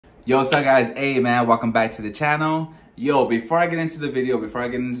Yo, what's up guys? Hey man, welcome back to the channel. Yo, before I get into the video, before I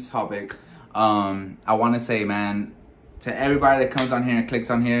get into this topic, I want to say, man, to everybody that comes on here and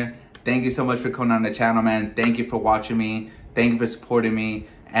clicks on here, thank you so much for coming on the channel, man. Thank you for watching me. Thank you for supporting me.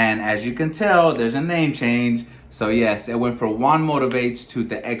 And as you can tell, there's a name change. So yes, it went from Juan Motivates to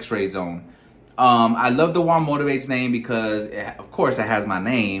the X-Ray Zone. I love the Juan Motivates name because, of course, it has my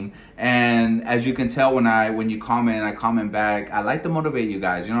name. And as you can tell when you comment and I comment back, I like to motivate you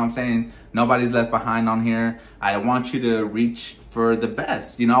guys. You know what I'm saying? Nobody's left behind on here. I want you to reach for the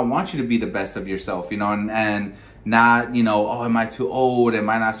best. You know, I want you to be the best of yourself, you know, and not, you know, oh, am I too old? Am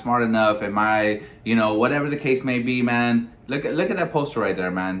I not smart enough? Am I, you know, whatever the case may be, man. Look at that poster right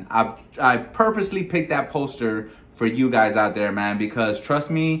there, man. I purposely picked that poster for you guys out there, man, because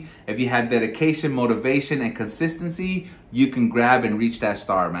trust me, if you have dedication, motivation, and consistency, you can grab and reach that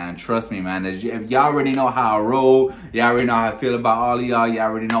star, man. Trust me, man. If y'all already know how I roll, y'all already know how I feel about all of y'all. Y'all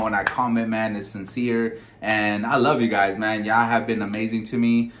already know when I comment, man, it's sincere. And I love you guys, man. Y'all have been amazing to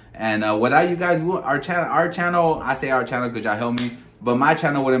me. And without you guys, our channel, I say our channel because y'all help me, but my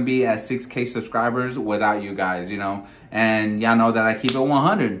channel wouldn't be at 6K subscribers without you guys, you know. And y'all know that I keep it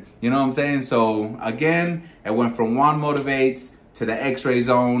 100, you know what I'm saying? So again, it went from Juan Motivates to the X-Ray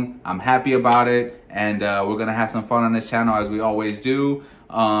Zone. I'm happy about it. And we're going to have some fun on this channel as we always do.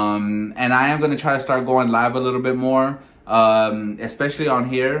 And I am going to try to start going live a little bit more, especially on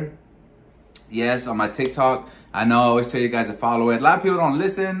here. Yes, on my TikTok. I know I always tell you guys to follow it. A lot of people don't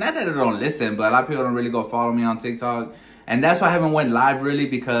listen. Not that they don't listen, but a lot of people don't really go follow me on TikTok. And that's why I haven't went live really,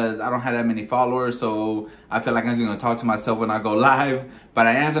 because I don't have that many followers. So I feel like I'm just going to talk to myself when I go live. But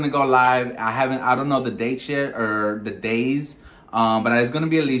I am going to go live. I don't know the dates yet or the days. But it's going to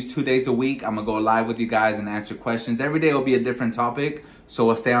be at least 2 days a week. I'm going to go live with you guys and answer questions. Every day will be a different topic. So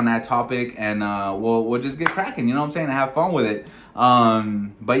we'll stay on that topic and we'll just get cracking. You know what I'm saying? And have fun with it.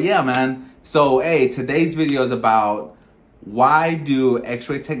 But yeah, man. So, hey, today's video is about why do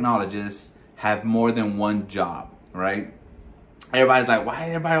X-ray technologists have more than one job, right? Everybody's like, why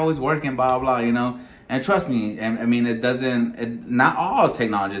everybody always working, blah, blah, you know? And trust me, I mean, not all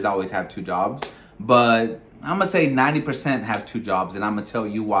technologists always have two jobs, but I'm going to say 90% have two jobs, and I'm going to tell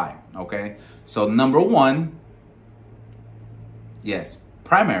you why, okay? So, number one, yes,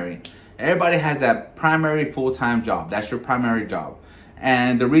 primary. Everybody has that primary full-time job. That's your primary job.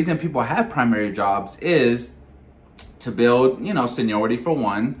 And the reason people have primary jobs is to build, you know, seniority for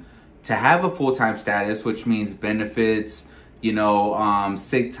one, to have a full-time status, which means benefits, you know,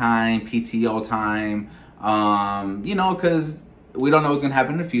 sick time, PTO time, you know, because we don't know what's going to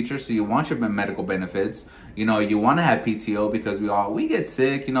happen in the future. So you want your medical benefits, you know, you want to have PTO because we get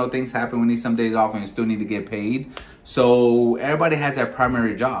sick, you know, things happen. We need some days off and you still need to get paid. So everybody has that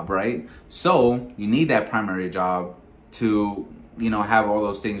primary job, right? So you need that primary job to, you know, have all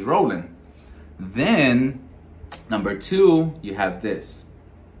those things rolling. Then number two, you have this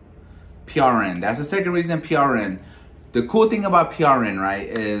PRN. That's the second reason, PRN. The cool thing about PRN, right,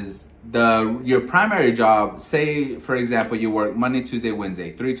 is your primary job, say, for example, you work Monday, Tuesday,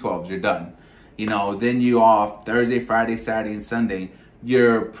 Wednesday, 3/12s, you're done. You know, then you off Thursday, Friday, Saturday, and Sunday.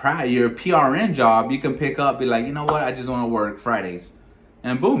 Your PRN job, you can pick up, be like, you know what, I just want to work Fridays.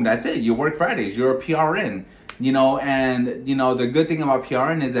 And boom, that's it. You work Fridays. You're a PRN. You know, and, you know, the good thing about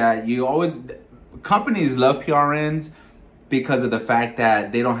PRN is that companies love PRNs because of the fact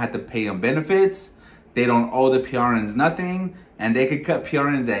that they don't have to pay them benefits. They don't owe the PRNs nothing, and they could cut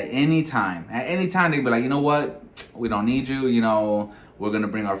PRNs at any time. At any time, they can be like, you know what? We don't need you. You know, we're going to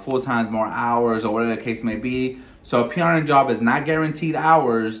bring our full-times more hours or whatever the case may be. So a PRN job is not guaranteed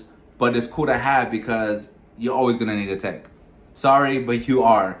hours, but it's cool to have because you're always going to need a tech. Sorry, but you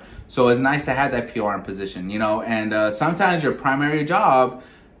are. So it's nice to have that PRN position, you know, and sometimes your primary job,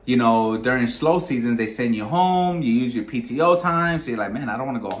 you know, during slow seasons, they send you home, you use your PTO time. So you're like, man, I don't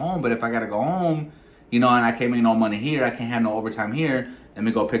want to go home, but if I got to go home, you know, and I can't make no money here, I can't have no overtime here, let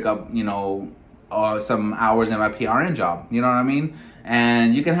me go pick up, you know, some hours in my PRN job. You know what I mean?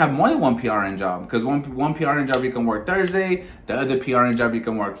 And you can have more than one PRN job, because one PRN job you can work Thursday, the other PRN job you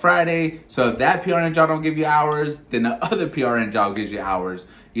can work Friday. So if that PRN job don't give you hours, then the other PRN job gives you hours.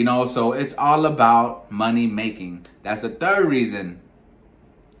 You know, so it's all about money making. That's the third reason.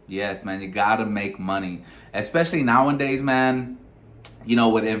 Yes, man, you gotta make money, especially nowadays, man. You know,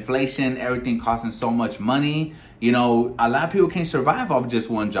 with inflation, everything costing so much money, you know, a lot of people can't survive off just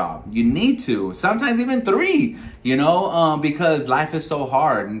one job. You need to, sometimes even three, you know, because life is so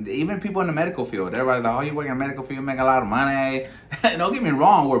hard. And even people in the medical field, everybody's like, oh, you work in the medical field, you make a lot of money. Don't get me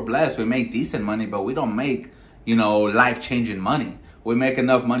wrong, we're blessed. We make decent money, but we don't make, you know, life-changing money. we make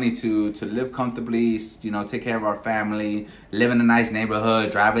enough money to live comfortably, you know, take care of our family, live in a nice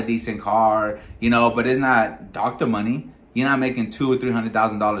neighborhood, drive a decent car, you know, but it's not doctor money. You're not making $200,000 or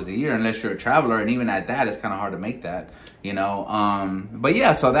 $300,000 a year unless you're a traveler, and even at that, it's kind of hard to make that, you know. But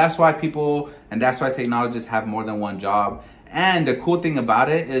yeah, so that's why that's why technologists have more than one job. And the cool thing about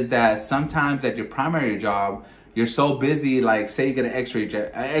it is that sometimes at your primary job, you're so busy, like say you get an X-ray,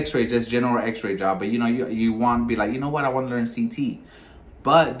 just general X-ray job, but you know you want to be like, you know what, I want to learn CT.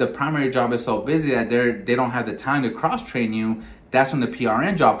 But the primary job is so busy that they don't have the time to cross-train you. That's when the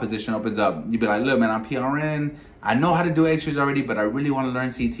PRN job position opens up. You'd be like, look, man, I'm PRN. I know how to do X-rays already, but I really want to learn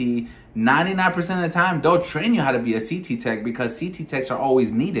CT. 99% of the time, they'll train you how to be a CT tech because CT techs are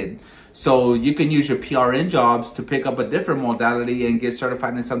always needed. So you can use your PRN jobs to pick up a different modality and get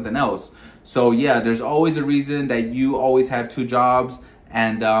certified in something else. So yeah, there's always a reason that you always have two jobs.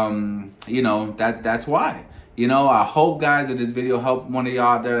 And, you know, that's why. You know, I hope, guys, that this video helped one of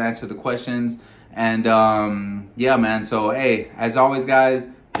y'all out there answer the questions. And, yeah, man. So, hey, as always, guys,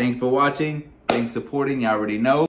 thanks for watching. Thanks for supporting. You already know.